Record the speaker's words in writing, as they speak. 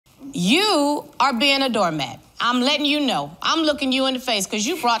You are being a doormat. I'm letting you know. I'm looking you in the face because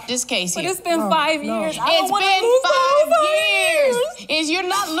you brought this case here. But it's been 5 years. It's been 5 years. You're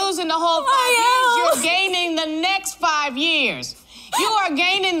not losing the whole 5 years. You're gaining the next 5 years. You are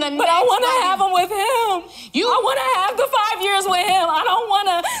gaining the next. But I want to have them with him. I want to have the 5 years with him. I don't want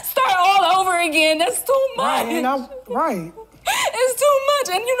to start all over again. That's too much. Right. It's too much.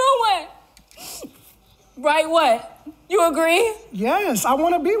 And you know what? Right, what? You agree? Yes, I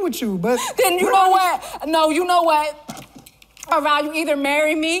want to be with you, but... Then you know what? No, you know what? Orvalle, you either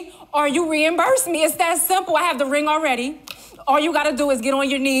marry me or you reimburse me. It's that simple. I have the ring already. All you got to do is get on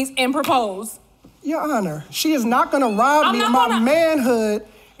your knees and propose. Your Honor, she is not going to rob me of my manhood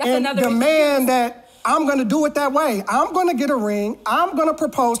and demand that I'm going to do it that way. I'm going to get a ring. I'm going to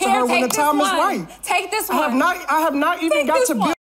propose to her when the time is right. Take this one. I have not even got to build